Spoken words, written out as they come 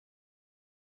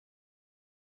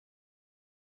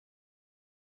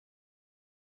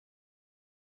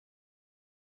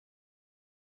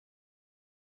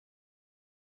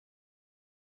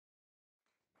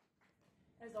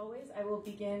As always, I will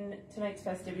begin tonight's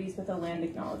festivities with a land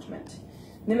acknowledgement.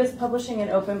 Nimbus Publishing and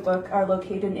Open Book are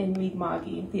located in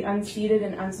Mi'kma'ki, the unceded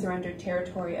and unsurrendered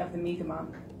territory of the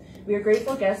Mi'kmaq. We are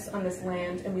grateful guests on this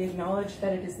land, and we acknowledge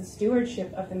that it is the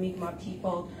stewardship of the Mi'kmaq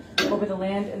people over the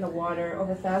land and the water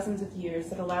over thousands of years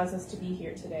that allows us to be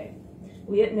here today.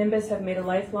 We at Nimbus have made a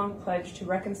lifelong pledge to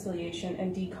reconciliation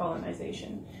and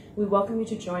decolonization. We welcome you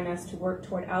to join us to work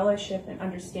toward allyship and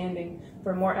understanding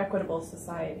for a more equitable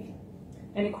society.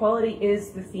 And equality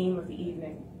is the theme of the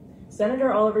evening.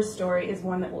 Senator Oliver's story is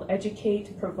one that will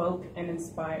educate, provoke, and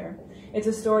inspire. It's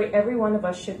a story every one of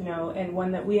us should know, and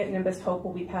one that we at Nimbus hope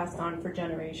will be passed on for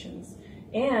generations.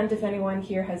 And if anyone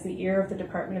here has the ear of the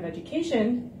Department of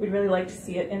Education, we'd really like to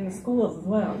see it in the schools as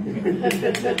well.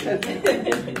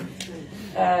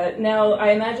 Now,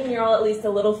 I imagine you're all at least a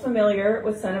little familiar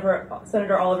with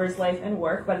Senator Oliver's life and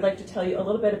work, but I'd like to tell you a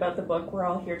little bit about the book we're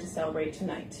all here to celebrate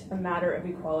tonight, A Matter of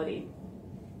Equality.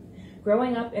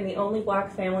 Growing up in the only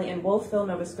Black family in Wolfville,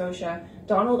 Nova Scotia,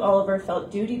 Donald Oliver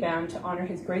felt duty-bound to honor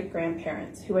his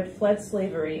great-grandparents who had fled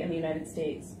slavery in the United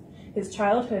States. His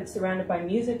childhood, surrounded by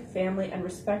music, family, and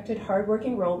respected,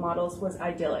 hardworking role models, was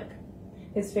idyllic.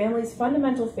 His family's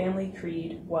fundamental family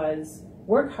creed was,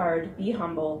 work hard, be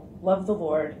humble, love the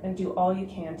Lord, and do all you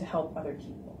can to help other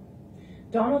people.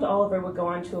 Donald Oliver would go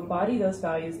on to embody those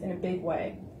values in a big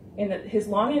way. In his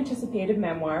long-anticipated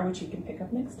memoir, which you can pick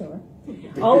up next door,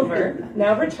 Oliver,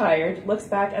 now retired, looks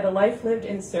back at a life lived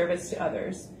in service to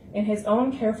others. In his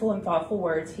own careful and thoughtful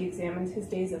words, he examines his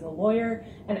days as a lawyer,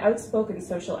 an outspoken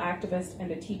social activist,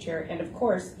 and a teacher, and of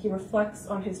course, he reflects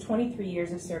on his 23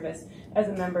 years of service as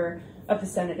a member of the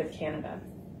Senate of Canada.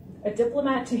 A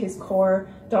diplomat to his core,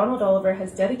 Donald Oliver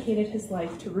has dedicated his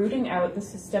life to rooting out the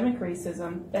systemic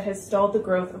racism that has stalled the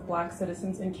growth of Black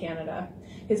citizens in Canada.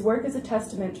 His work is a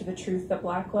testament to the truth that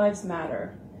Black lives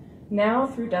matter. Now,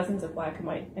 through dozens of black and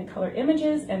white and color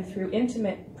images and through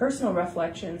intimate personal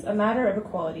reflections, A Matter of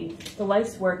Equality, the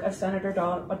life's work of Senator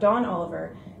Don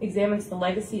Oliver, examines the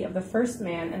legacy of the first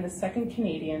man and the second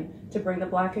Canadian to bring the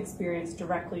Black experience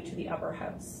directly to the upper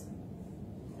house.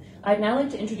 I'd now like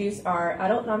to introduce our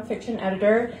adult nonfiction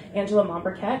editor, Angela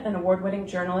Mombourquette, an award-winning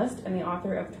journalist and the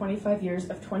author of 25 Years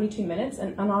of 22 Minutes,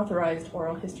 an unauthorized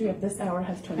oral history of This Hour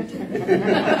Has 22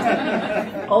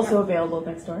 Minutes. Also available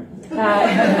next door.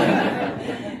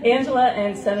 Angela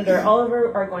and Senator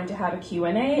Oliver are going to have a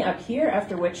Q&A up here,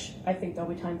 after which I think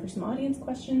there'll be time for some audience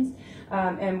questions.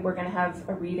 And we're going to have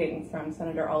a reading from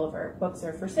Senator Oliver. Books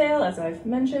are for sale, as I've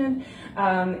mentioned,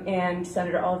 and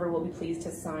Senator Oliver will be pleased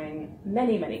to sign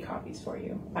many, many copies for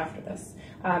you after this.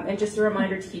 And just a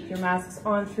reminder to keep your masks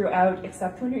on throughout,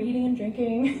 except when you're eating and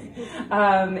drinking.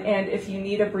 And if you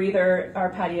need a breather, our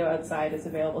patio outside is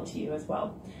available to you as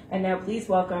well. And now please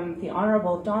welcome the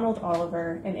Honourable Donald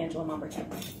Oliver and Angela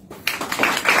Mombourquette.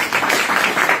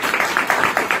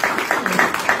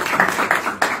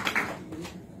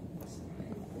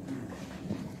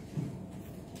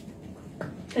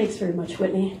 Thanks very much,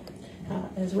 Whitney.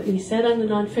 As Whitney said, I'm the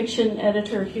nonfiction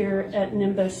editor here at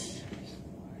Nimbus,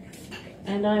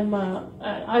 and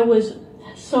I was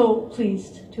so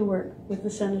pleased to work with the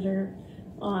senator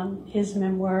on his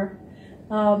memoir.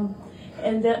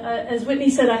 As Whitney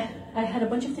said, I had a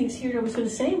bunch of things here I was going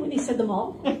to say. Whitney said them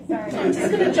all. Sorry. So I'm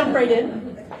just going to jump right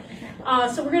in.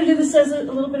 So we're going to do this as a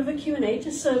little bit of a Q&A,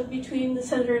 just between the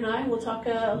senator and I. We'll talk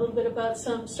a little bit about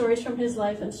some stories from his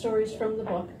life and stories from the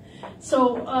book.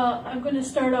 So I'm going to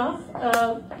start off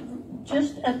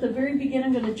just at the very beginning.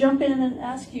 I'm going to jump in and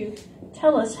ask you,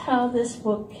 tell us how this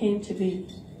book came to be.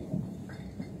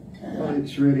 Well,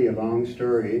 it's really a long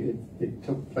story. It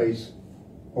took place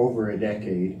over a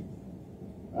decade.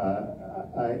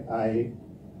 I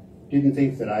didn't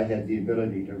think that I had the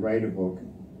ability to write a book,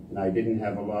 and I didn't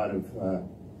have a lot of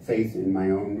faith in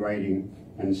my own writing,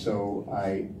 and so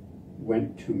I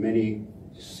went to many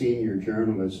senior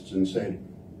journalists and said,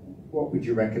 what would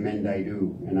you recommend I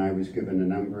do? And I was given a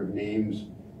number of names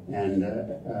and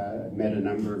met a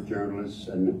number of journalists,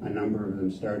 and a number of them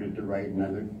started to write,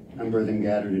 another number of them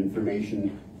gathered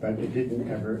information, but it didn't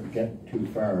ever get too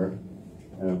far,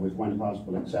 with one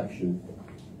possible exception.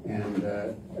 And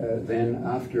then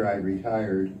after I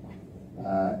retired,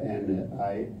 and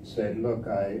I said, look,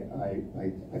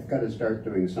 I've got to start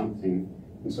doing something.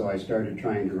 And so I started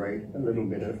trying to write a little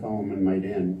bit at home in my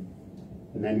den.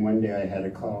 And then one day I had a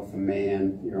call from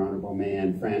Mayanne, your Honourable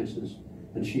Mayanne Francis,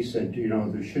 and she said, you know,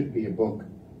 there should be a book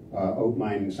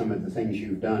outlining some of the things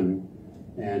you've done.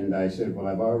 And I said, well,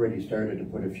 I've already started to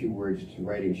put a few words to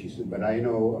writing. She said, but I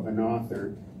know of an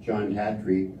author, John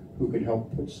Tatry, who could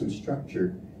help put some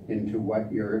structure into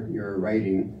what you're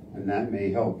writing, and that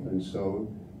may help. And so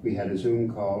we had a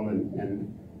Zoom call,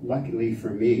 and luckily for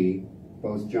me,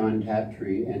 both John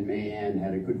Tatry and Mayanne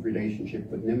had a good relationship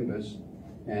with Nimbus,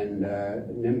 and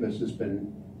Nimbus has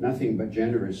been nothing but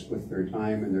generous with their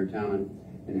time and their talent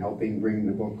in helping bring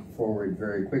the book forward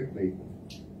very quickly.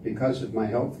 Because of my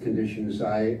health conditions,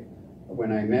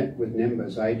 when I met with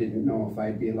Nimbus, I didn't know if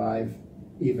I'd be alive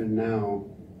even now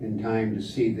in time to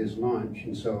see this launch,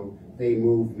 and so they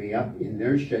moved me up in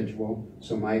their schedule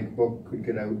so my book could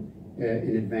get out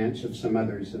in advance of some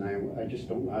others, and I just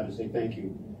don't know how to say thank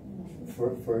you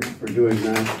for doing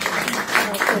that.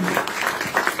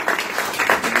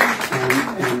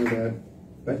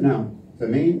 But now, the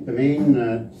main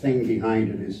thing behind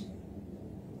it is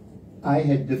I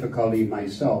had difficulty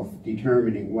myself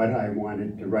determining what I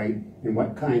wanted to write and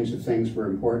what kinds of things were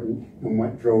important and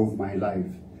what drove my life.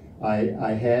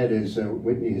 I had, as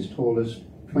Whitney has told us,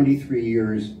 23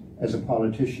 years as a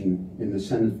politician in the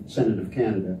Senate of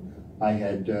Canada. I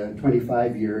had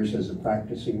 25 years as a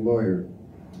practicing lawyer.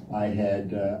 I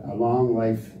had a long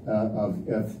life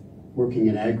of working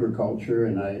in agriculture,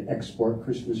 and I export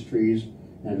Christmas trees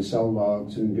and sell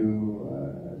logs and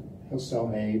sell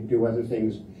hay, do other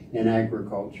things in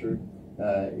agriculture.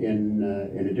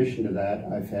 In addition to that,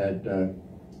 I've had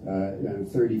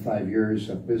 35 years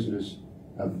of business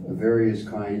of various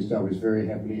kinds. I was very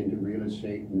heavily into real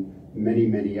estate and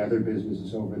many other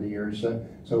businesses over the years.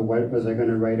 So what was I going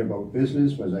to write about?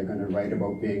 Business? Was I going to write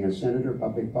about being a senator,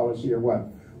 public policy, or what?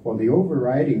 Well, the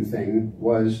overriding thing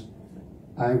was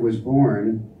I was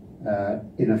born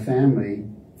in a family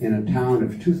in a town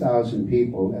of 2,000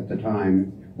 people at the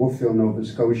time, Wolfville, Nova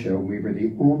Scotia. We were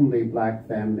the only black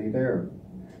family there.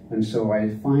 And so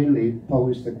I finally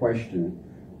posed the question,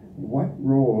 what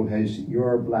role has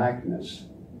your blackness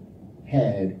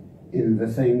had in the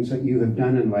things that you have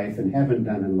done in life and haven't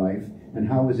done in life, and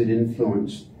how has it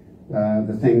influenced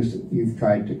the things that you've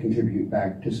tried to contribute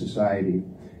back to society?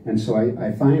 And so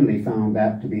I finally found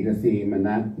that to be the theme, and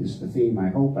that is the theme I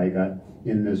hope I got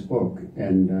in this book,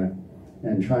 and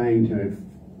trying to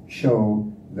show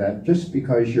that just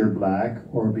because you're black,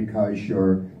 or because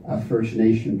you're a First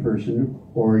Nation person,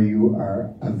 or you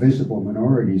are a visible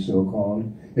minority,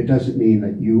 so-called, it doesn't mean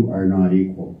that you are not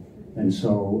equal. And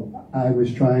so I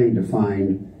was trying to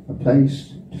find a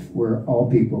place where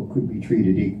all people could be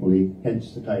treated equally,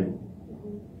 hence the title.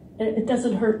 It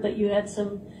doesn't hurt that you had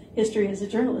some history as a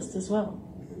journalist as well.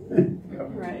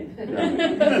 Right.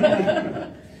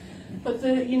 But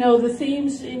the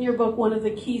themes in your book, one of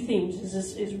the key themes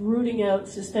is rooting out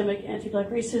systemic anti-black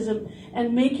racism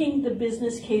and making the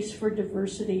business case for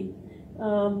diversity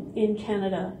in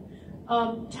Canada.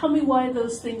 Tell me why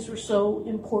those things were so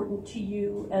important to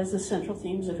you as the central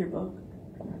themes of your book.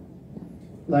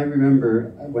 Well, I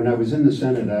remember when I was in the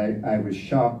Senate, I was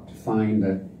shocked to find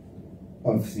that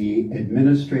of the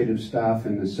administrative staff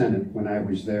in the Senate when I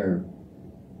was there,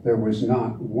 there was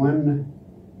not one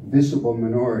visible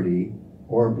minority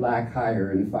or black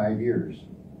hire in 5 years,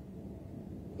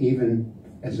 even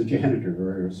as a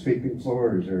janitor or sweeping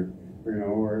floors, or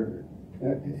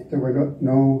there were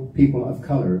no people of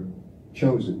color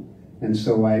chosen. And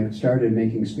so I started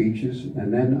making speeches,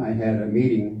 and then I had a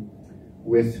meeting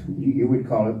with, you would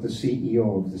call it the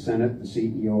CEO of the Senate, the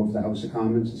CEO of the House of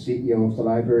Commons, the CEO of the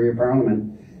Library of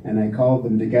Parliament, and I called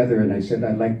them together and I said,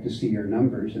 I'd like to see your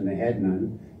numbers, and they had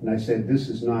none. And I said, this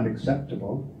is not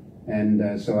acceptable.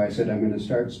 And so I said, I'm going to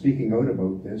start speaking out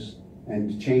about this,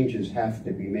 and changes have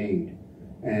to be made.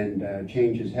 And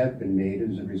changes have been made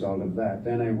as a result of that.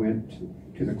 Then I went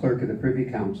to the clerk of the Privy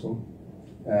Council,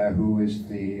 who is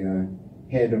the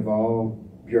head of all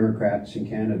bureaucrats in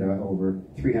Canada, over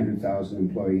 300,000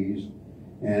 employees.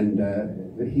 And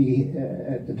he,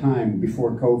 at the time,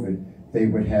 before COVID, they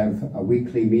would have a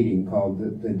weekly meeting called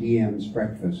the DM's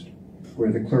Breakfast,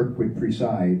 where the clerk would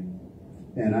preside.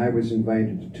 And I was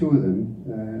invited to two of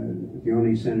them, the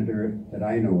only senator that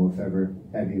I know of ever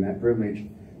having that privilege,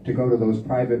 to go to those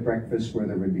private breakfasts where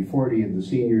there would be 40 of the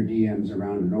senior DMs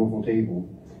around an oval table.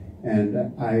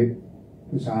 And I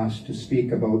was asked to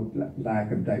speak about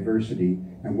lack of diversity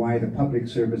and why the public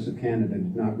service of Canada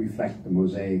did not reflect the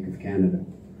mosaic of Canada.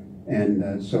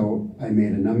 And so I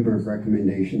made a number of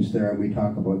recommendations there, and we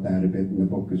talk about that a bit in the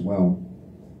book as well.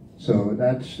 So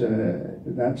that's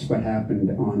what happened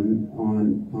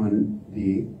on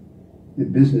the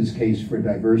business case for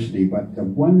diversity. But the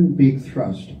one big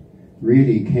thrust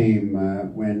really came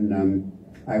when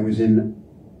I was in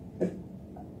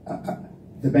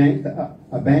the bank.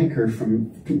 A banker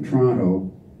from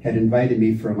Toronto had invited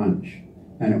me for lunch,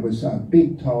 and it was a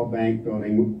big, tall bank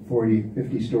building, 40,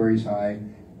 50 stories high,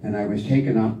 and I was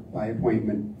taken up by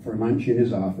appointment for lunch in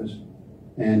his office.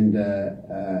 And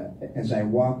as I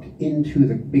walked into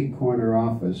the big corner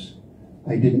office,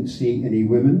 I didn't see any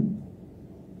women,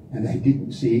 and I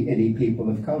didn't see any people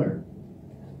of color.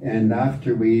 And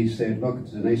after we said, look,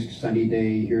 it's a nice sunny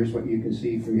day, here's what you can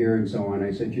see from here, and so on,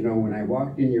 I said, you know, when I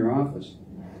walked in your office,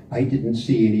 I didn't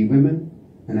see any women,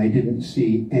 and I didn't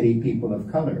see any people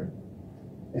of color.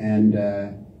 And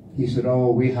he said,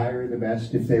 oh, we hire the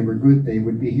best. If they were good, they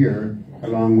would be here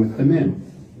along with the men.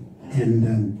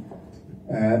 And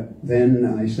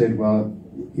then I said, well,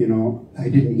 you know, I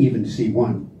didn't even see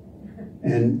one.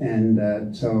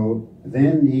 And so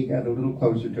then he got a little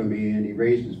closer to me and he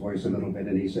raised his voice a little bit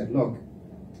and he said, look,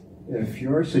 if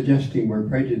you're suggesting we're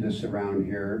prejudiced around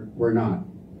here, we're not.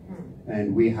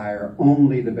 And we hire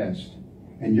only the best.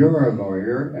 And you're a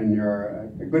lawyer and you're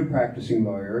a good practicing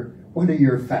lawyer. What are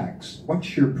your facts?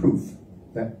 What's your proof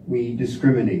that we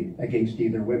discriminate against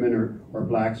either women or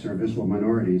blacks or visible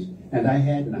minorities? And I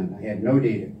had none. I had no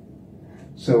data.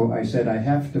 So I said, I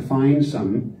have to find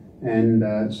some.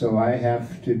 And so I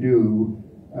have to do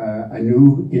a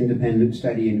new independent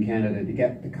study in Canada to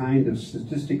get the kind of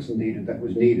statistics and data that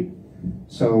was needed.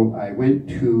 So I went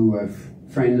to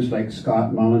friends like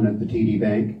Scott Mullen at the TD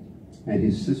Bank, and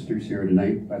his sister's here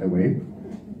tonight, by the way,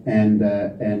 and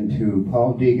to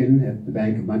Paul Deegan at the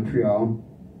Bank of Montreal.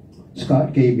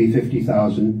 Scott gave me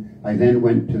 $50,000. I then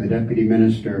went to the Deputy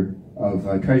Minister of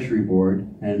Treasury Board,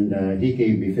 and he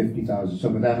gave me $50,000. So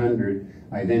with that 100,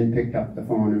 I then picked up the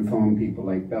phone and phoned people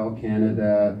like Bell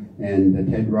Canada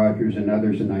and Ted Rogers and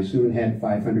others, and I soon had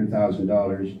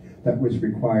 $500,000 that was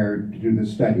required to do the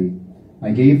study.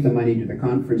 I gave the money to the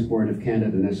Conference Board of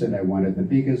Canada, and I said I wanted the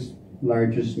biggest,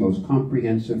 largest, most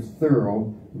comprehensive,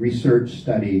 thorough research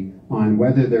study on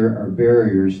whether there are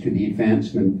barriers to the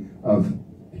advancement of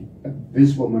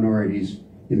visible minorities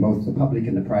in both the public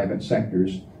and the private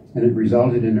sectors. And it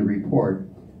resulted in a report,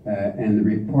 and the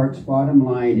report's bottom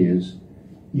line is,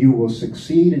 you will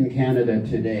succeed in Canada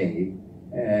today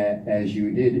as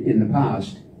you did in the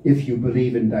past if you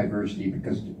believe in diversity,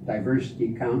 because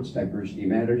diversity counts, diversity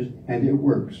matters, and it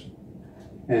works.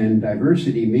 And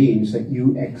diversity means that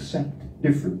you accept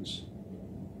difference.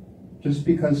 Just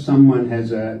because someone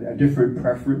has a different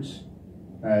preference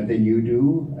than you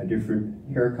do, a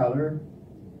different hair color.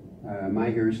 My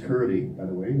hair is curly, by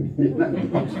the way.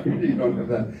 You don't have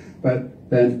that. But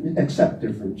then accept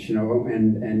difference, you know,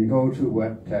 and go to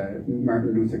what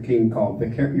Martin Luther King called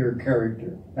your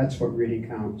character. That's what really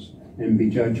counts, and be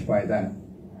judged by that.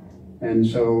 And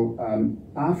so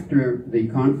after the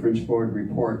Conference Board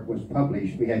report was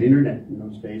published, we had internet in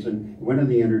those days, and went on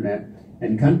the internet,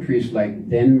 and countries like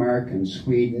Denmark and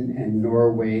Sweden and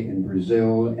Norway and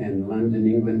Brazil and London,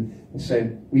 England,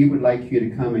 said, we would like you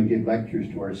to come and give lectures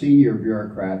to our senior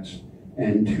bureaucrats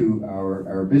and to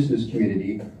our business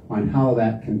community on how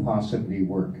that can possibly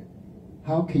work.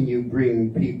 How can you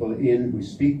bring people in who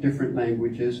speak different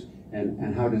languages,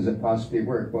 and how does it possibly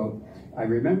work? Well, I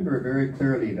remember very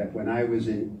clearly that when I was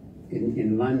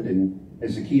in London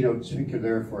as a keynote speaker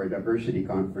there for a diversity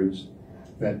conference,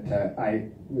 that I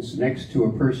was next to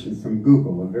a person from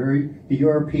Google, the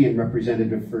European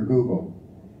representative for Google,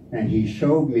 and he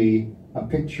showed me a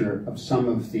picture of some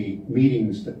of the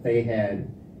meetings that they had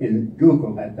in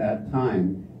Google at that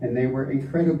time, and they were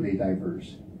incredibly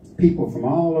diverse. People from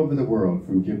all over the world,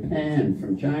 from Japan,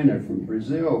 from China, from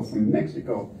Brazil, from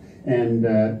Mexico, and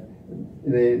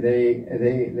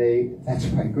that's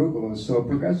why Google is so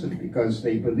progressive, because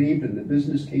they believed in the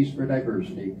business case for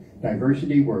diversity.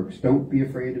 Diversity works. Don't be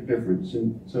afraid of difference.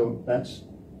 And so that's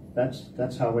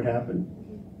how it happened.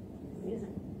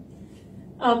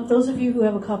 Those of you who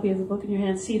have a copy of the book in your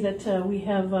hand see that we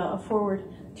have a forward,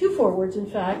 two forwards in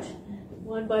fact,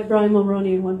 one by Brian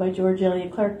Mulroney and one by George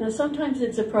Elliott Clark. Now sometimes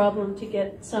it's a problem to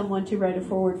get someone to write a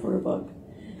forward for a book.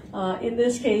 In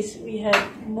this case, we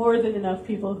had more than enough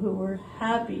people who were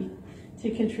happy to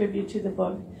contribute to the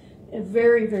book,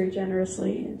 very, very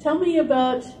generously. Tell me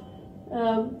about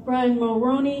Brian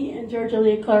Mulroney and George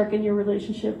Elliott Clark and your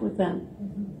relationship with them.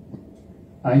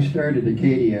 I started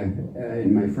Acadia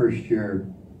in my first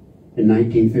year in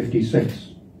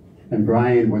 1956, and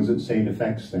Brian was at St.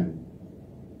 FX then.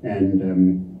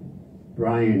 And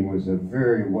Brian was a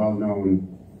very well-known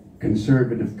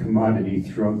conservative commodity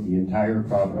throughout the entire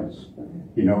province.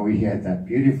 You know, he had that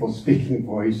beautiful speaking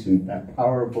voice and that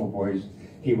powerful voice.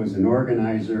 He was an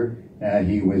organizer.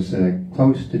 He was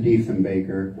close to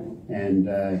Diefenbaker,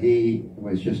 and he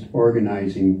was just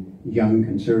organizing young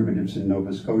conservatives in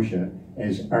Nova Scotia,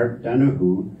 as Art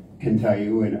Donoghue can tell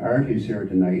you, and Art is here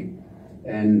tonight.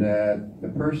 And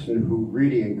the person who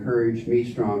really encouraged me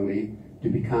strongly to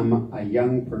become a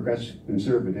young progressive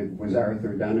conservative was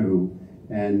Arthur Donoghue.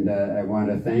 And I want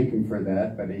to thank him for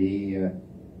that, but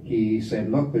he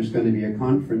said, look, there's going to be a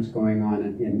conference going on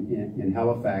in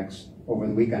Halifax over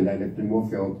the weekend. I lived in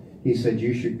Wolfield. He said,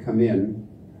 you should come in,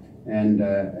 and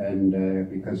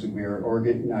because we are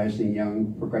organizing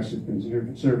young progressive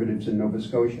conservatives in Nova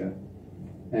Scotia.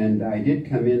 And I did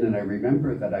come in, and I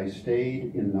remember that I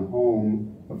stayed in the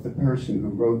home of the person who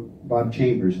wrote, Bob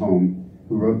Chambers' home,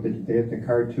 who wrote the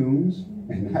cartoons,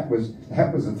 and that was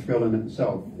a thrill in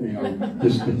itself, you know.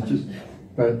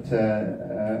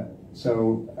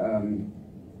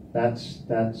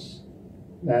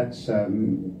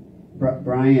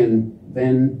 Brian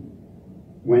then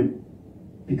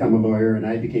become a lawyer, and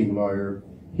I became a lawyer.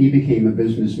 He became a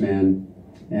businessman,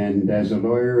 and as a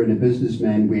lawyer and a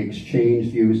businessman, we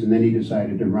exchanged views, and then he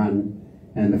decided to run.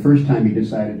 And the first time he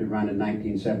decided to run in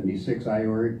 1976, I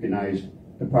organized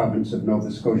the province of Nova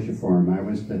Scotia for him. I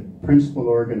was the principal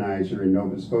organizer in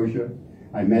Nova Scotia.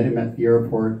 I met him at the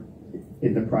airport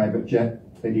in the private jet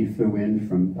that he flew in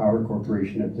from Power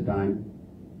Corporation at the time,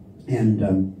 and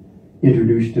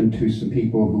introduced him to some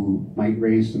people who might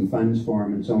raise some funds for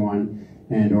him and so on,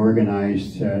 and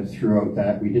organized throughout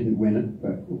that. We didn't win it,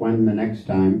 but won the next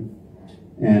time.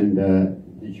 And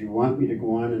did you want me to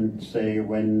go on and say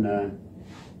when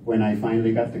I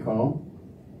finally got the call?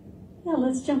 Yeah,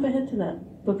 let's jump ahead to that.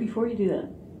 But before you do that,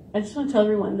 I just want to tell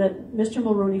everyone that Mr.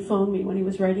 Mulroney phoned me when he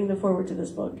was writing the foreword to this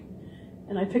book.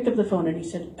 And I picked up the phone and he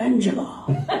said, Angela.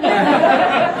 I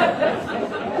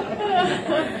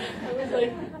was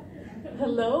like,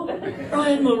 hello?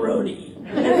 Brian Mulroney.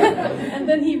 And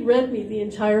then he read me the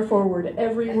entire foreword,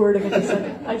 every word of it. He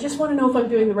said, I just want to know if I'm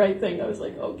doing the right thing. I was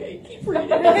like, okay, keep reading.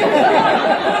 So,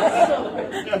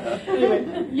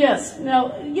 anyway, yes.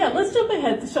 Now, yeah, let's jump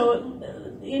ahead. So,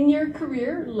 in your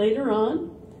career, later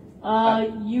on,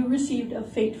 you received a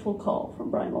fateful call from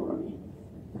Brian Mulroney.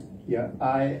 Yeah,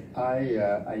 I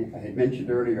had mentioned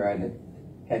earlier I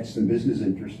had some business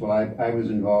interests. Well, I was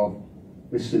involved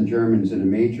with some Germans in a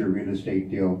major real estate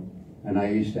deal, and I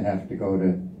used to have to go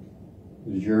to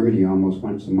Germany almost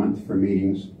once a month for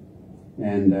meetings.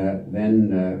 And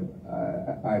then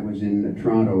I was in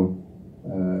Toronto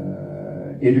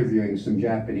interviewing some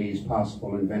Japanese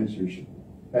possible investors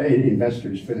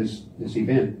for this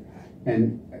event.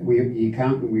 And the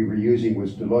accountant we were using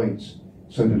was Deloitte's.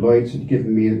 So Deloitte's had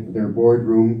given me their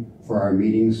boardroom for our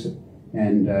meetings,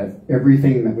 and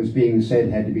everything that was being said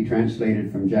had to be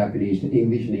translated from Japanese to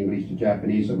English and English to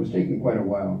Japanese. So it was taking quite a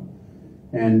while.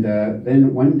 And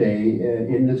then one day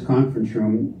in this conference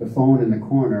room, the phone in the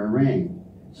corner rang.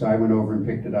 So I went over and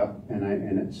picked it up, and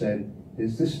it said,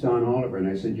 "Is this Don Oliver?" And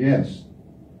I said, "Yes."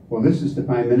 "Well, this is the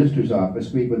Prime Minister's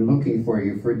office. We've been looking for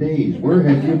you for days. Where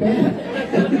have you been?"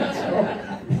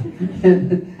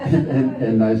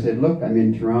 And I said, "Look, I'm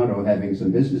in Toronto having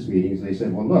some business meetings." They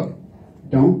said, "Well, look,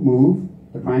 don't move.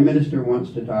 The Prime Minister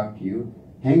wants to talk to you.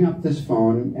 Hang up this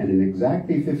phone, and in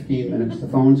exactly 15 minutes, the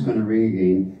phone's going to ring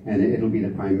again, and it'll be the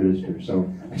Prime Minister." So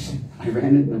I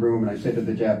ran into the room, and I said to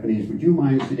the Japanese, "Would you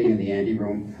mind sitting in the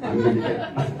anteroom?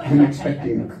 I'm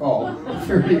expecting a call. It's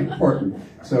very important."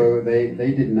 So they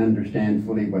didn't understand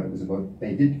fully what it was about.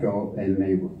 They did go, and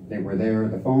they were there.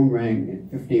 The phone rang in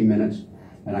 15 minutes,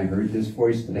 and I heard this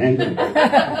voice that answered,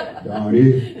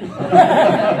 "Donnie,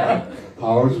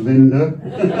 how's Linda?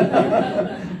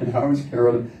 And how's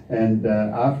Carolyn?" And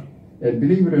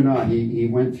believe it or not, he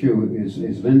went through, is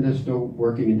Linda still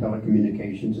working in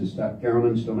telecommunications? Is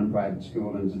Carolyn still in private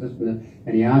school?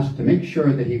 And he asked to make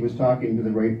sure that he was talking to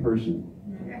the right person.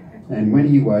 And when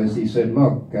he was, he said,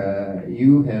 "Look,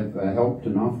 you have helped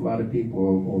an awful lot of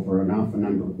people over an awful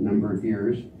number of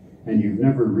years, and you've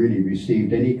never really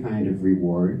received any kind of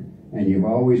reward, and you've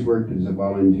always worked as a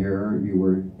volunteer. You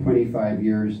were 25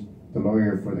 years the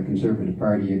lawyer for the Conservative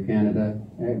Party of Canada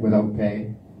without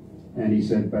pay." And he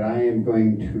said, "But I am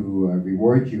going to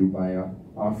reward you by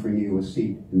offering you a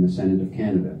seat in the Senate of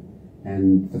Canada."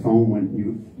 And the phone went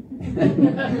mute.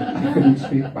 I couldn't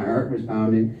speak, my heart was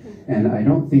pounding, and I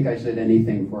don't think I said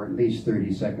anything for at least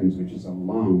 30 seconds, which is a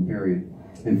long period.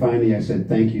 And finally I said,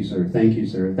 "Thank you, sir, thank you,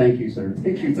 sir, thank you, sir,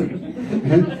 thank you, sir."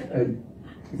 And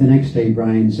the next day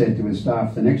Brian said to his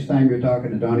staff, "The next time you're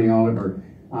talking to Donnie Oliver,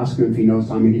 ask him if he knows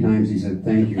how many times he said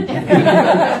thank you."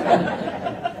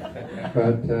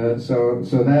 But so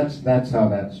that's how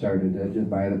that started, just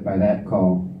by that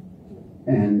call.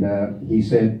 And he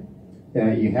said,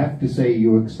 "You have to say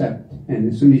you accept, and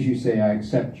as soon as you say I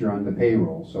accept, you're on the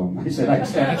payroll." So I said I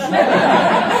accept.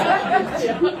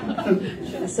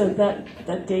 Should have said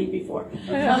that day before.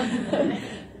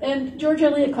 And George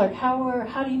Elliott Clark,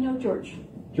 how do you know George?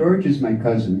 George is my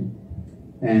cousin,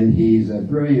 and he's a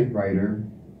brilliant writer.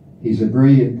 He's a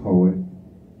brilliant poet.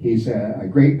 He's a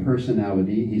great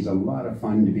personality. He's a lot of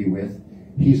fun to be with.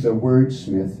 He's a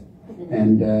wordsmith,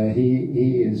 and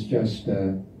he is just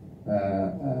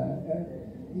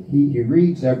he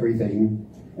reads everything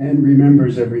and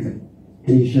remembers everything,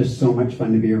 and he's just so much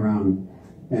fun to be around.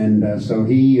 And so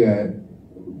he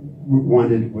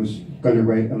was going to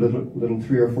write a little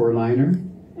 3 or 4 liner,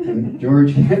 and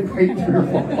George can't write 3 or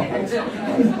 4 lines.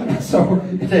 So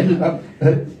it ended up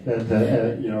that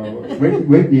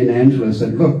Whitney and Angela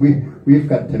said, "Look, we've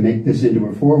got to make this into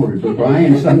a forward. But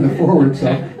Brian's done the forward,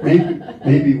 so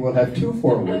maybe we'll have 2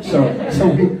 forwards." So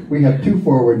we have 2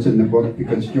 forwards in the book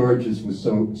because George's was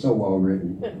so well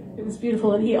written. It was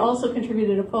beautiful, and he also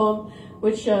contributed a poem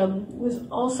which was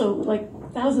also like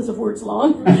thousands of words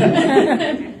long.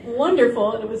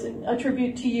 Wonderful, and it was a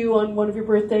tribute to you on one of your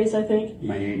birthdays, I think.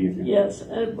 My 80th. Yes,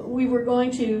 we were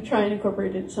going to try and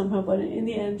incorporate it somehow, but in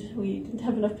the end, we didn't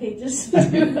have enough pages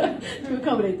to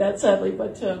accommodate that, sadly.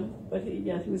 But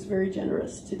he was very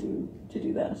generous to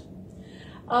do that.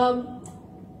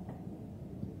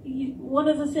 One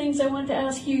of the things I wanted to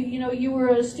ask you, you were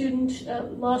a student,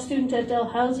 law student at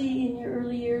Dalhousie in your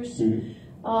early years. Mm-hmm.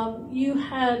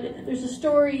 There's a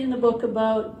story in the book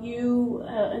about you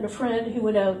and a friend who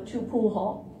went out to a pool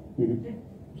hall.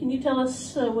 Mm-hmm. Can you tell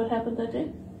us what happened that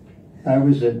day? I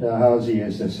was at Dalhousie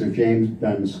as a Sir James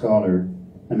Dunn scholar,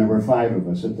 and there were 5 of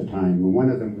us at the time. And one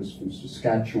of them was from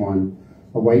Saskatchewan,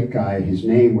 a white guy. His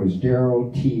name was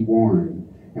Darrell T. Warren,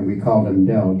 and we called him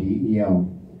Del, D-E-L.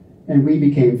 And we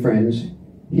became friends.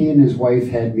 He and his wife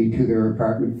had me to their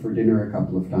apartment for dinner a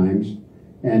couple of times.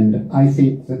 And I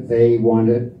think that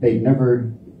they'd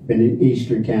never been in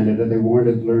Eastern Canada. They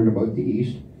wanted to learn about the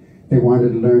East. They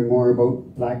wanted to learn more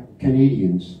about Black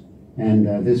Canadians. And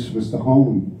this was the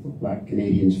home of Black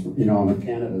Canadians in all of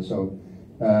Canada. So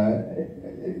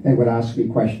they would ask me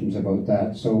questions about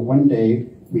that. So one day,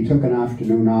 we took an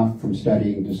afternoon off from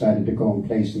studying, decided to go and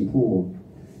play some pool.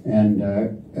 And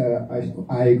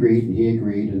I agreed and he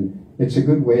agreed. And it's a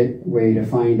good way to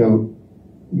find out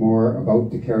more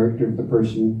about the character of the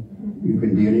person you've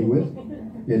been dealing with.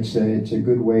 It's a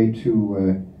good way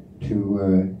to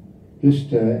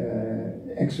just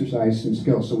exercise some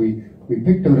skills. So we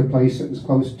picked out a place that was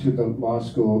close to the law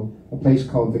school, a place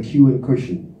called the Q and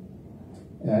Cushion,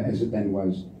 as it then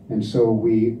was. And so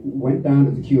we went down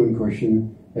to the Q and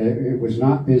Cushion. It was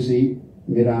not busy,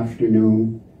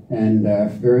 mid-afternoon, and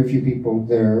very few people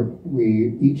there.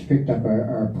 We each picked up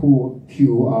our pool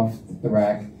cue off the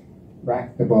rack,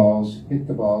 racked the balls, hit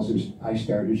the balls, and I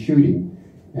started shooting.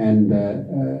 And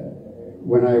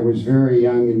when I was very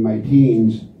young in my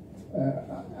teens,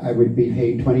 I would be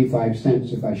paid 25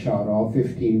 cents if I shot all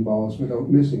 15 balls without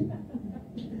missing.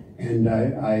 And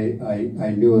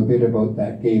I knew a bit about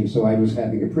that game, so I was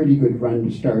having a pretty good run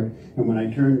to start. And when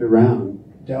I turned around,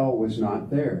 Del was not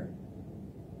there.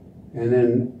 And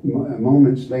then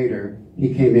moments later,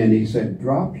 he came in, he said,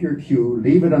 "Drop your cue,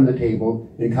 leave it on the table,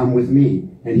 and come with me."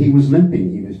 And he was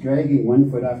limping. He was dragging one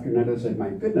foot after another. I said,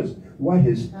 "My goodness, what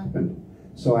has happened?"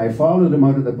 So I followed him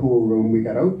out of the pool room. We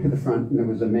got out to the front, and there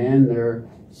was a man there,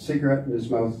 cigarette in his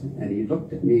mouth, and he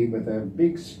looked at me with a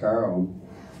big scowl.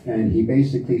 And he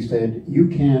basically said, you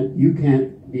can't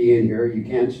be in here. You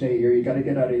can't stay here. You got to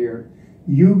get out of here.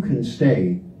 You can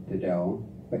stay, to Del,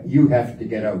 but you have to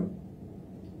get out.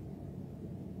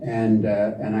 And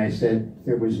I said,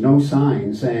 there was no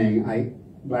sign saying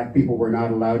black people were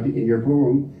not allowed in your pool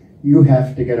room. You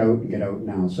have to get out and get out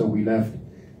now. So we left.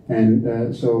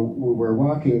 And so we were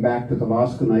walking back to the law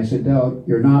school, and I said, "Del,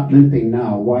 you're not limping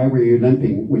now. Why were you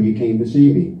limping when you came to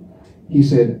see me?" He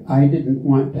said, "I didn't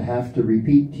want to have to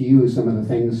repeat to you some of the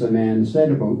things the man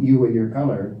said about you and your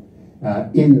color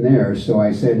in there. So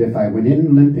I said, if I went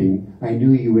in limping, I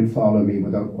knew you would follow me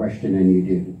without question, and you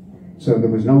did." So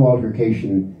there was no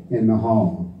altercation in the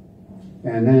hall.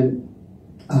 And then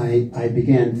I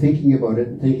began thinking about it,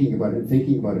 and thinking about it, and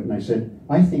thinking about it, and I said,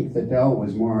 I think that Del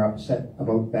was more upset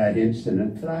about that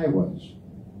incident than I was.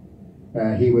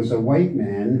 He was a white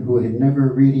man who had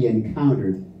never really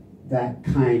encountered that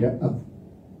kind of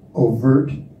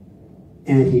overt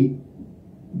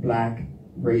anti-black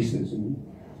racism.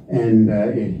 And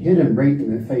it hit him right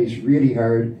in the face really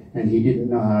hard, and he didn't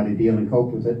know how to deal and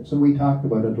cope with it. So we talked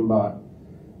about it a lot.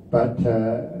 But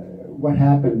what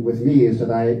happened with me is that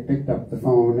I picked up the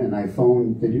phone and I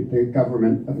phoned the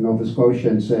government of Nova Scotia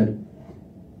and said,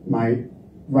 my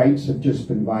rights have just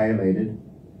been violated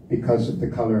because of the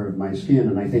color of my skin,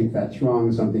 and I think that's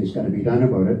wrong. Something's got to be done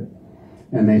about it.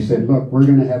 And they said, look, we're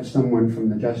going to have someone from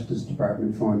the Justice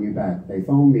Department phone you back. They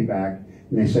phoned me back,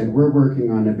 and they said, we're working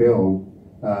on a bill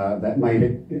that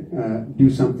might do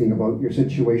something about your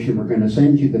situation. We're going to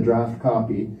send you the draft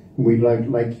copy, and we'd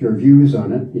like your views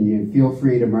on it, and you feel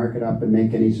free to mark it up and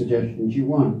make any suggestions you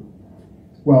want.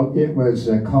 Well, it was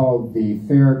called the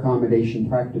Fair Accommodation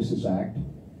Practices Act.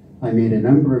 I made a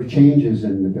number of changes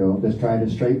in the bill to try to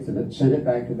strengthen it, sent it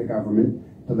back to the government,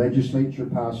 the legislature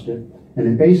passed it, and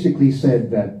it basically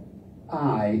said that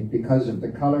I, because of the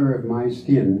color of my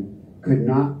skin, could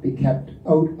not be kept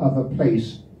out of a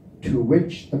place to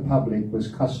which the public was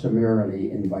customarily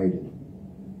invited.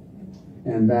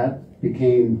 And that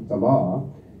became the law.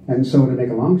 And so, to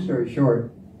make a long story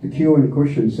short, the queue and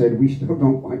cushion said, we still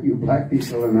don't want you black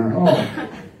people in our hall.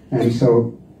 And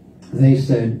so they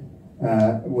said,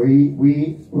 we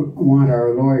want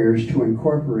our lawyers to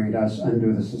incorporate us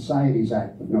under the Societies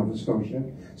Act of Nova Scotia,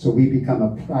 so we become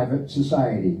a private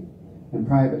society. And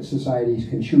private societies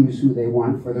can choose who they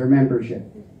want for their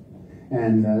membership.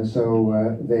 And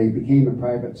so they became a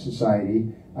private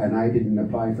society, and I didn't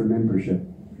apply for membership.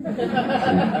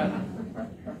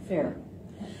 Fair.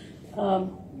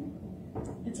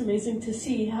 It's amazing to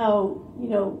see how,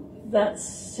 that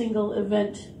single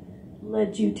event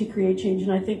led you to create change,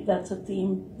 and I think that's a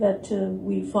theme that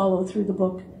we follow through the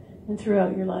book and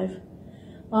throughout your life.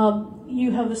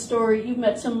 You have a story, you've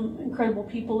met some incredible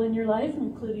people in your life,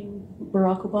 including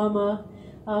Barack Obama,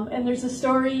 and there's a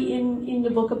story in the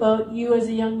book about you as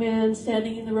a young man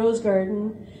standing in the Rose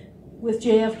Garden with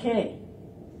JFK.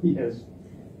 Yes.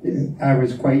 I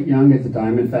was quite young at the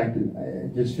time. In fact,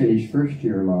 I just finished first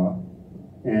year law,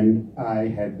 and I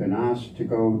had been asked to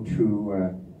go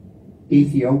to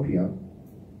Ethiopia,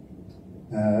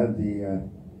 the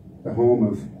home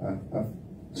of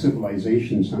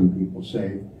civilization, some people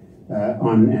say,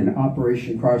 on an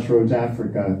Operation Crossroads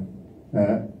Africa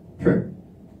trip.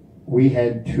 We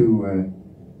had to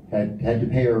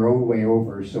pay our own way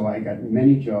over, so I got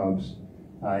many jobs.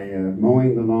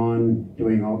 Mowing the lawn,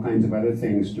 doing all kinds of other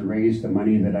things to raise the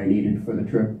money that I needed for the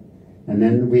trip. And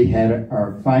then we had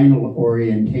our final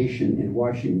orientation in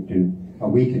Washington, a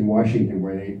week in Washington,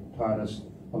 where they taught us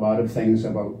a lot of things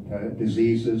about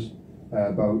diseases,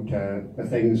 about the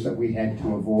things that we had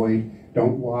to avoid.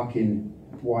 Don't walk in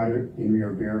water in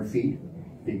your bare feet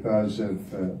because of,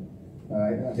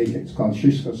 I think it's called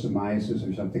schistosomiasis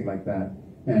or something like that.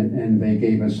 And they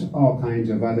gave us all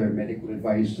kinds of other medical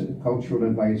advice, cultural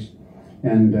advice,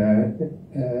 and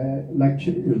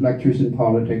lectures in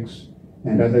politics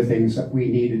and other things that we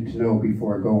needed to know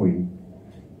before going.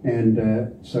 And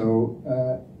so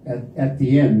at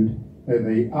the end,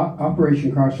 the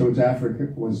Operation Crossroads Africa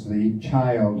was the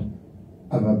child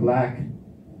of a black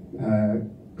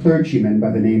clergyman by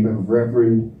the name of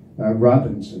Reverend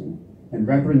Robinson. And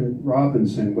Reverend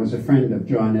Robinson was a friend of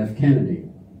John F. Kennedy.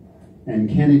 And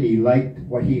Kennedy liked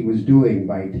what he was doing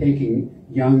by taking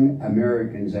young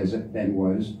Americans, as it then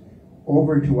was,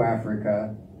 over to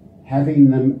Africa,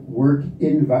 having them work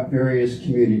in various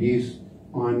communities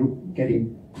on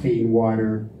getting clean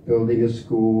water, building a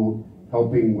school,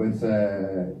 helping with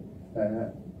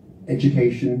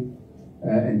education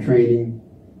and training.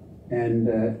 And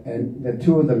the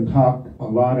two of them talked a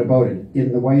lot about it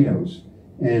in the White House.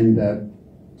 And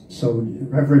so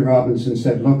Reverend Robinson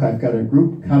said, look, I've got a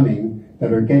group coming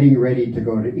that are getting ready to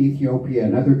go to Ethiopia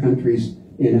and other countries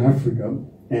in Africa,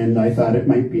 and I thought it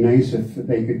might be nice if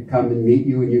they could come and meet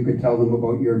you and you could tell them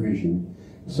about your vision.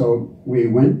 So we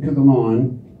went to the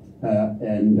lawn,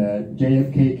 and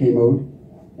JFK came out,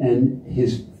 and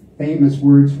his famous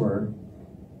words were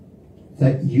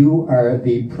that you are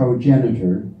the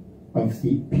progenitor of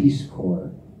the Peace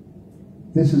Corps.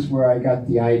 This is where I got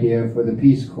the idea for the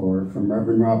Peace Corps from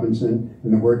Reverend Robinson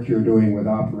and the work you're doing with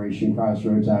Operation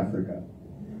Crossroads Africa.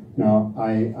 Now,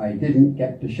 I didn't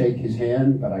get to shake his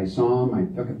hand, but I saw him. I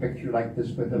took a picture like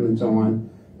this with him and so on.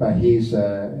 But he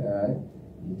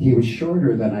was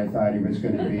shorter than I thought he was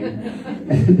going to be,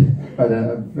 but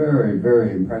a very,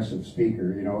 very impressive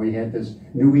speaker. You know, he had this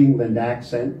New England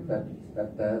accent that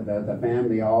the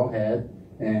family all had,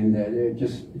 and it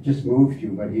just moved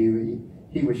you. But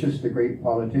he was just a great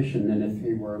politician, and if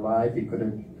he were alive, he could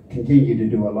have continued to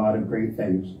do a lot of great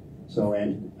things. So,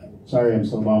 and sorry I'm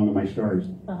so long in my stories.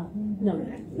 No,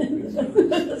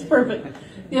 that's perfect.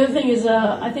 The other thing is,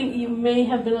 I think you may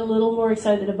have been a little more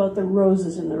excited about the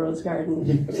roses in the rose garden.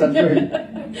 Yes, that's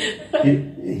right.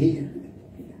 he,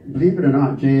 believe it or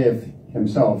not, JF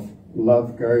himself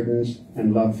loved gardens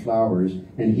and loved flowers,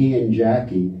 and he and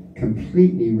Jackie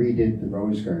completely redid the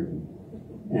rose garden.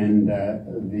 And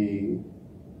the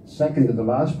second to the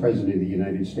last president of the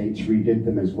United States redid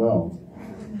them as well.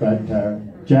 But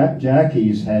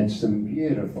Jackie's had some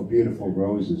beautiful, beautiful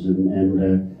roses,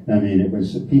 and I mean, it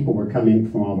was, people were coming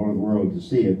from all over the world able to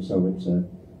see it. So it's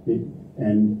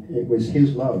and it was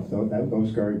his love,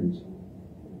 those gardens.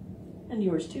 And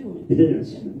yours too. It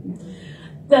is.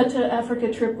 That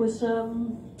Africa trip was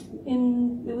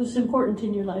it was important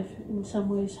in your life in some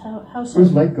ways. How so? It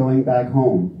was like going back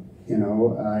home. You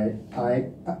know, I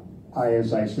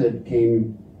as I said,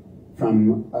 came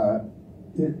from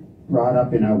brought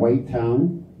up in a white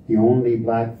town, the only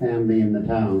black family in the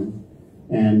town,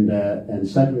 and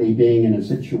suddenly being in a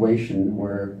situation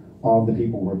where all the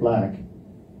people were black.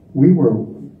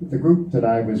 The group that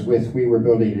I was with, we were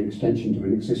building an extension to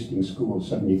an existing school,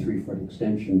 73-foot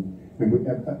extension,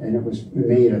 and it was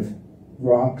made of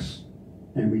rocks,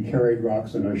 and we carried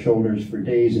rocks on our shoulders for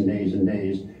days and days and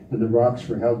days, and the rocks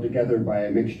were held together by a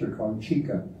mixture called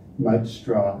chica, mud,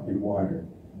 straw, and water,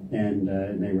 and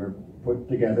they were put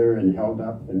together and held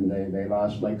up, and they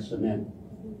lost like cement.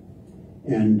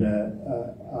 And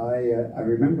I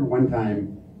remember one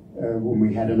time when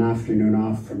we had an afternoon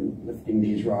off from lifting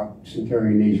these rocks and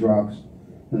carrying these rocks,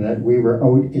 that we were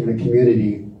out in the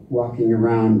community walking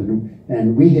around,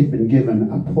 and we had been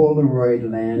given a Polaroid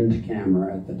land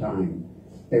camera at the time.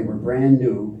 They were brand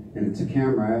new, and it's a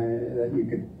camera that you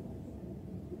could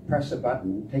press a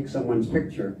button, take someone's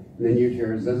picture, and then you'd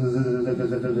hear zzz, zzz, zzz, zzz,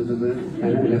 zzz, zzz,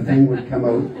 and a thing would come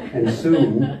out, and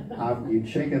soon you'd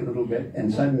shake it a little bit,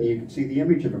 and suddenly you could see the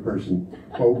image of a person.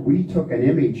 Well, we took an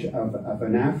image of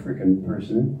an African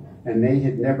person, and they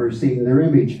had never seen their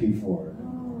image before.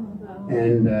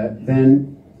 And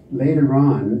then later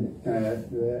on,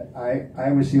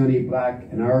 I was the only black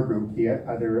in our group. The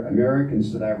other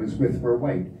Americans that I was with were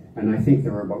white, and I think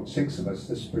there were about 6 of us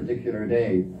this particular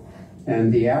day.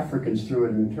 And the Africans, through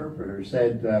an interpreter,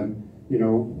 said, you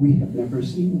know, we have never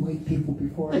seen white people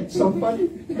before. It's so funny.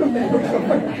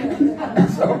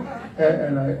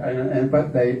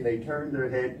 But they turned their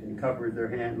head and covered their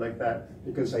hand like that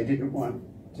because I didn't want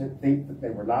to think that they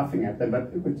were laughing at them.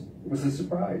 But it was a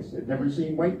surprise. They'd never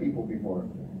seen white people before.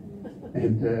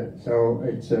 And so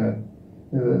it's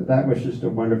that was just a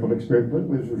wonderful experience. But it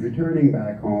was returning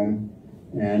back home,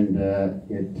 and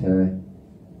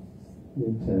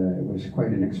it was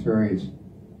quite an experience.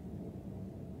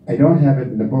 I don't have it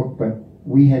in the book, but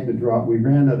we had to drop. We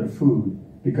ran out of food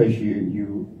because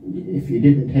if you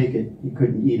didn't take it, you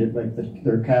couldn't eat it. Like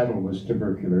their cattle was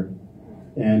tubercular,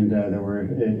 and there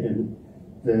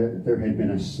had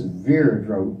been a severe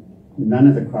drought. None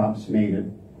of the crops made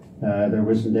it. There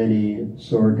wasn't any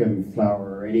sorghum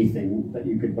flour or anything that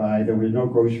you could buy. There was no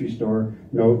grocery store,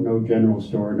 no general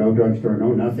store, no drugstore,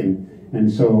 no nothing. And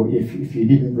so if you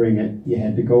didn't bring it, you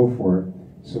had to go for it.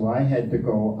 So I had to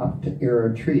go up to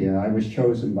Eritrea. I was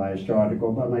chosen by a straw to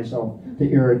go by myself to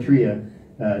Eritrea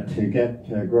to get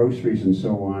groceries and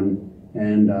so on.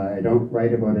 And I don't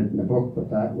write about it in the book, but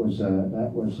that was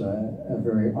a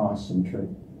very awesome trip.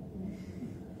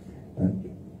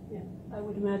 I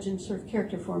would imagine sort of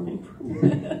character forming.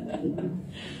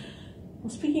 Well,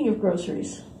 speaking of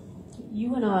groceries,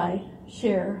 you and I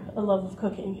share a love of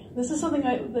cooking. This is something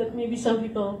that maybe some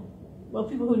people, well,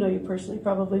 people who know you personally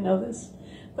probably know this,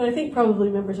 but I think probably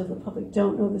members of the public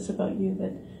don't know this about you,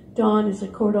 that Dawn is a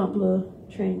cordon bleu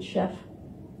trained chef.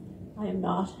 I am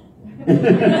not.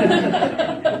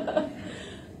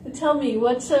 But tell me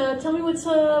what's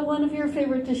one of your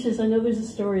favorite dishes? I know there's a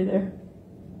story there.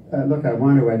 Look, I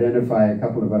want to identify a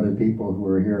couple of other people who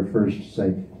are here first.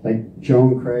 Say, like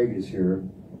Joan Craig is here,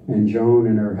 and Joan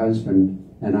and her husband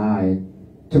and I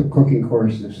took cooking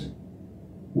courses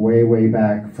way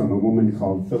back from a woman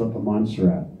called Philippa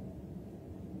Montserrat,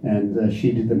 and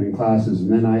she did them in classes. And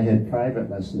then I had private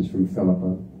lessons from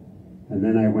Philippa, and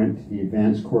then I went to the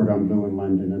advanced cordon bleu in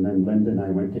London, and then Linda and I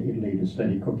went to Italy to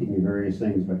study cooking and various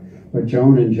things. But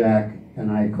Joan and Jack and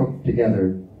I cooked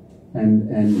together.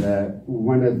 And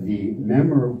one of the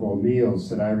memorable meals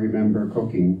that I remember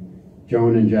cooking,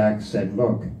 Joan and Jack said,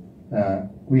 look,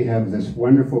 we have this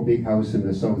wonderful big house in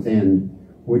the South End.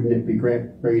 Wouldn't it be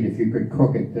great if you could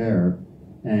cook it there?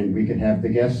 And we could have the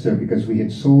guests there, because we had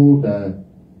sold a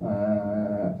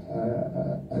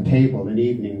table an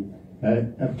evening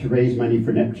to raise money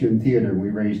for Neptune Theatre. We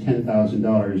raised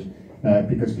 $10,000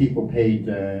 because people paid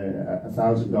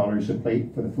 $1,000 a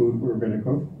plate for the food we were going to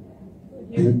cook.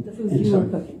 The food you were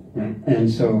cooking. And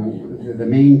so the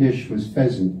main dish was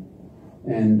pheasant,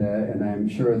 and I'm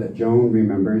sure that Joan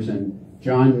remembers. And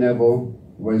John Neville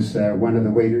was one of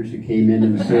the waiters who came in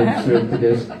and served the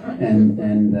dish, and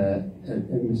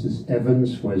Mrs.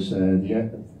 Evans was the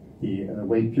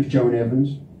waitress, Joan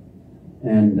Evans,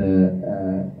 and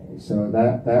so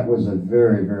that was a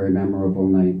very memorable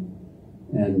night,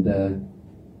 and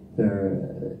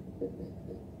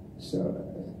so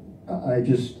I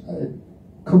just.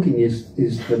 cooking is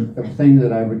the thing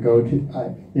that I would go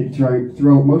to.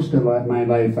 Throughout most of my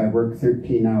life, I worked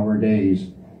 13-hour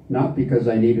days, not because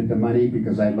I needed the money,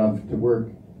 because I loved to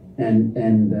work, but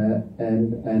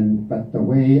the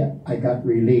way I got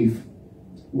relief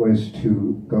was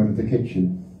to go to the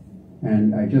kitchen.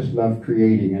 And I just love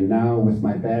creating. And now with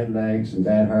my bad legs and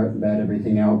bad heart and bad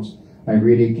everything else, I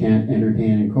really can't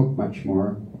entertain and cook much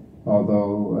more.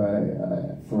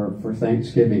 Although for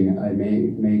Thanksgiving I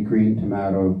made green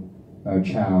tomato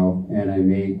chow, and I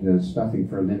made stuffing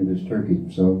for Linda's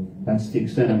turkey. So that's the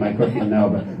extent of my cooking now.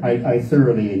 But I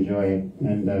thoroughly enjoy it,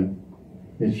 and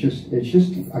it's just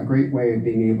a great way of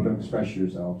being able to express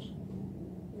yourselves.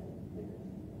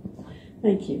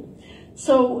 Thank you.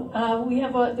 So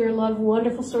there are a lot of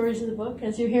wonderful stories in the book,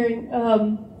 as you're hearing.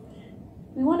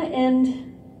 We want to end.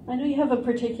 I know you have a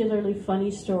particularly funny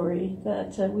story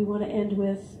that we want to end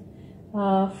with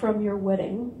from your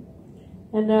wedding,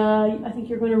 and I think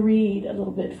you're going to read a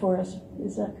little bit for us.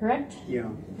 Is that correct? Yeah.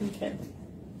 Okay.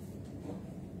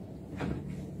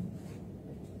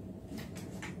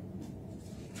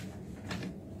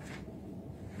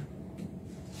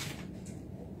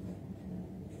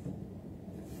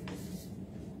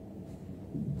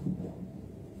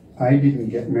 I didn't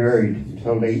get married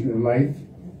until late in life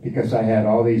because I had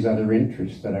all these other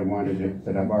interests that I wanted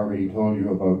that I've already told you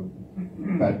about.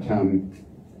 But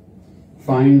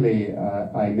finally,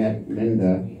 I met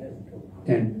Linda,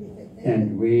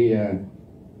 and we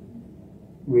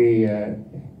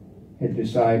had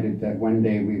decided that one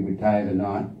day we would tie the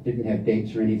knot. Didn't have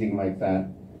dates or anything like that.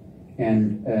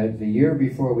 And the year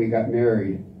before we got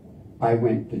married, I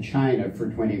went to China for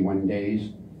 21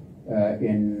 days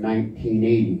in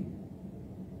 1980.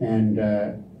 And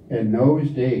in those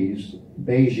days,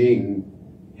 Beijing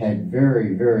had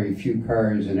very, very few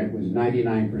cars, and it was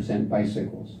 99%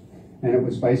 bicycles. And it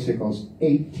was bicycles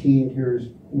 18 tiers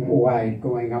wide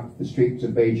going up the streets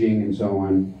of Beijing and so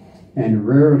on. And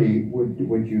rarely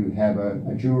would you have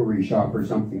a jewelry shop or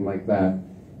something like that.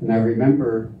 And I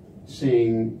remember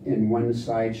seeing in one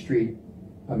side street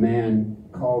a man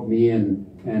called me in,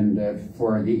 and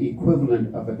for the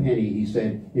equivalent of a penny, he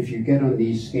said, "If you get on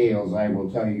these scales, I will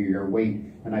tell you your weight."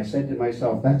 And I said to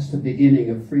myself, that's the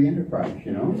beginning of free enterprise,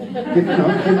 you know?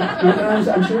 I'm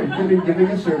sorry, giving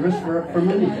a service for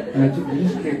money.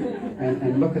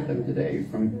 And look at them today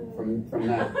from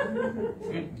that.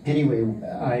 Anyway,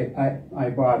 I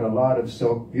bought a lot of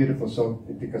silk, beautiful silk,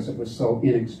 because it was so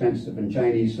inexpensive, and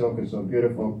Chinese silk is so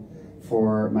beautiful,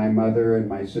 for my mother and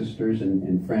my sisters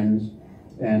and friends.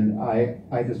 And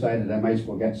I decided I might as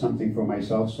well get something for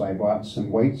myself, so I bought some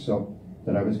white silk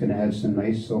that I was going to have some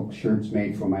nice silk shirts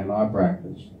made for my law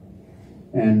practice.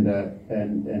 And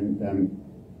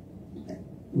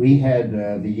we had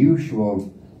the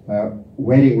usual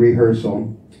wedding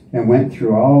rehearsal and went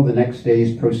through all the next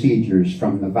day's procedures,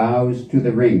 from the vows to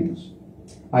the rings.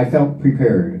 I felt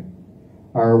prepared.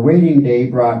 Our wedding day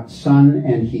brought sun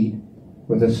and heat,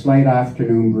 with a slight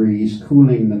afternoon breeze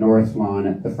cooling the north lawn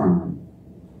at the farm.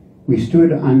 We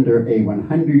stood under a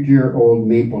 100-year-old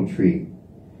maple tree.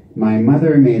 My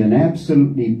mother made an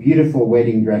absolutely beautiful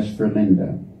wedding dress for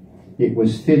Linda. It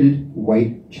was fitted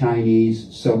white Chinese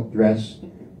silk dress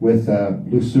with a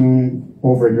blouson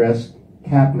overdress,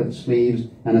 caplet sleeves,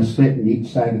 and a slit in each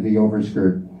side of the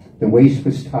overskirt. The waist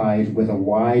was tied with a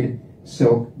wide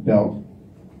silk belt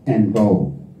and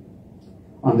bow.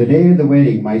 On the day of the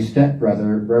wedding, my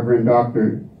stepbrother, Reverend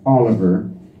Dr. Oliver,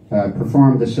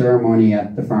 performed the ceremony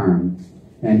at the farm,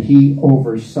 and he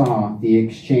oversaw the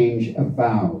exchange of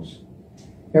vows.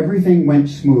 Everything went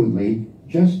smoothly,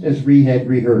 just as we had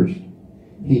rehearsed.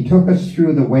 He took us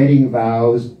through the wedding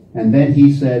vows, and then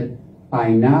he said,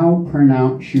 "I now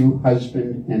pronounce you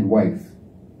husband and wife."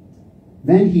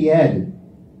 Then he added,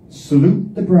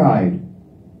 "Salute the bride."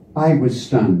 I was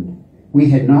stunned. We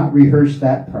had not rehearsed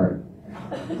that part.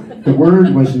 The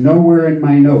word was nowhere in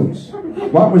my notes.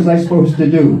 What was I supposed to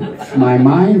do? My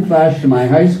mind flashed to my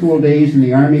high school days in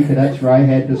the Army Cadets, where I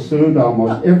had to salute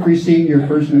almost every senior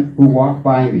person who walked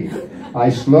by me. I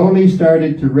slowly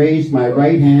started to raise my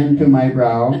right hand to my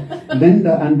brow.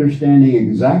 Linda, understanding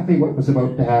exactly what was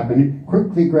about to happen,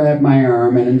 quickly grabbed my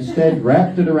arm and instead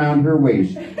wrapped it around her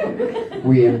waist.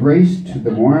 We embraced to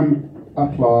the warm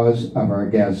applause of our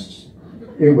guests.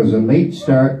 It was a late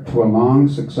start to a long,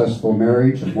 successful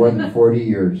marriage of more than 40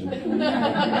 years.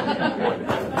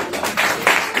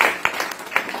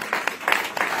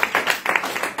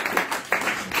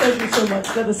 Thank you so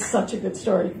much. That is such a good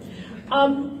story.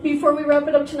 Before we wrap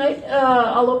it up tonight,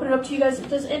 I'll open it up to you guys.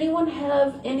 Does anyone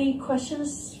have any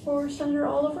questions for Senator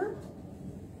Oliver?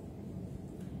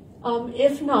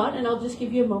 If not, and I'll just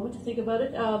give you a moment to think about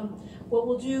it, what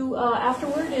we'll do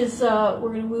afterward is we're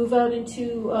going to move out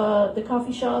into the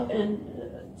coffee shop, and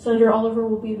Senator Oliver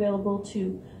will be available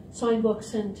to sign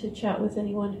books and to chat with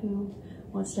anyone who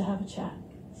wants to have a chat.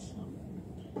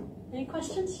 So, any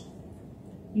questions?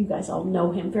 You guys all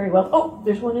know him very well. Oh,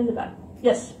 there's one in the back.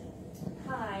 Yes.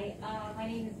 Hi, my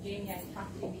name is Jamie. I've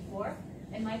talked to you before.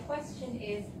 And my question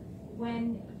is,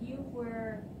 when you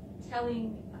were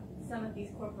telling some of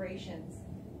these corporations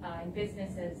and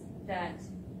businesses that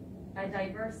a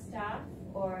diverse staff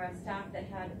or a staff that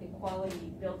had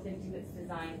equality built into its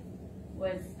design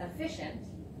was efficient,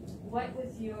 what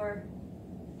was your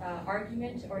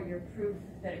argument or your proof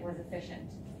that it was efficient?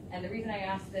 And the reason I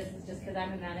ask this is just because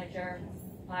I'm a manager.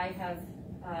 I have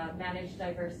managed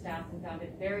diverse staff and found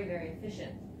it very, very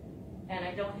efficient. And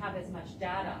I don't have as much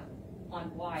data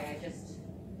on why. I just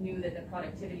knew that the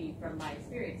productivity from my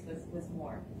experience was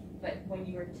more. But when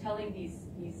you were telling these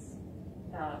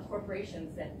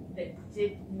corporations that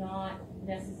did not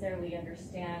necessarily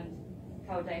understand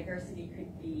how diversity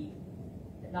could be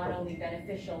not only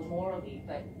beneficial morally,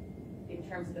 but in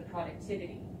terms of the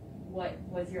productivity, what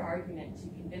was your argument to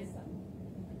convince them?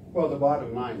 Well, the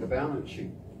bottom line, the balance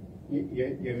sheet.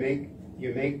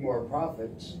 You make more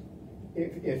profits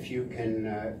if you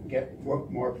can get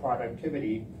more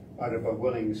productivity out of a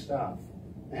willing staff,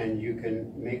 and you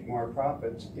can make more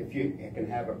profits if you can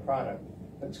have a product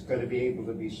that's going to be able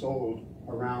to be sold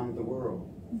around the world.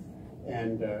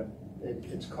 And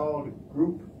it's called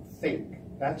group think.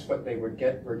 That's what they were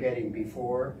getting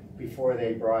before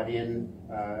they brought in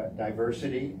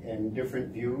diversity and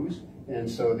different views. And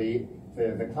so the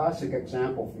classic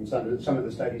example from some of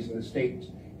the studies in the States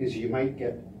is you might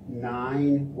get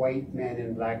 9 white men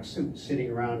in black suits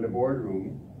sitting around a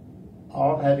boardroom,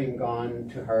 all having gone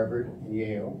to Harvard and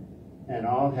Yale, and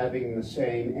all having the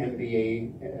same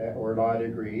MBA or law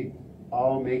degree,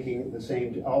 all playing in the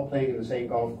same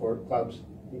golf course clubs,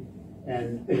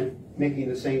 and making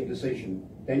the same decision.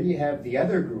 Then you have the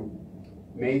other group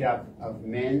made up of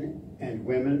men and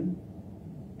women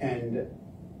and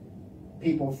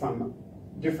people from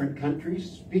different countries,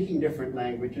 speaking different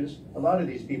languages. A lot of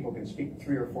these people can speak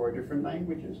 3 or 4 different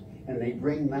languages, and they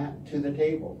bring that to the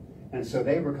table. And so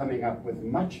they were coming up with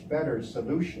much better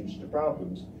solutions to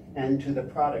problems and to the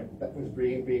product that was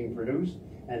being produced.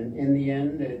 And in the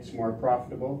end, it's more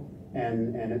profitable,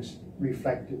 and it's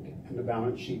reflected in the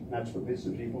balance sheet, and that's what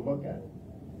business people look at.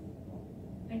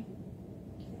 Thank you.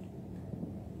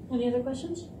 Any other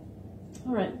questions?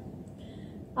 All right.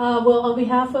 Well, on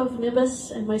behalf of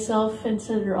Nimbus and myself and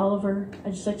Senator Oliver,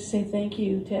 I'd just like to say thank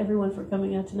you to everyone for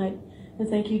coming out tonight, and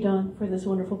thank you, Don, for this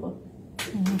wonderful book.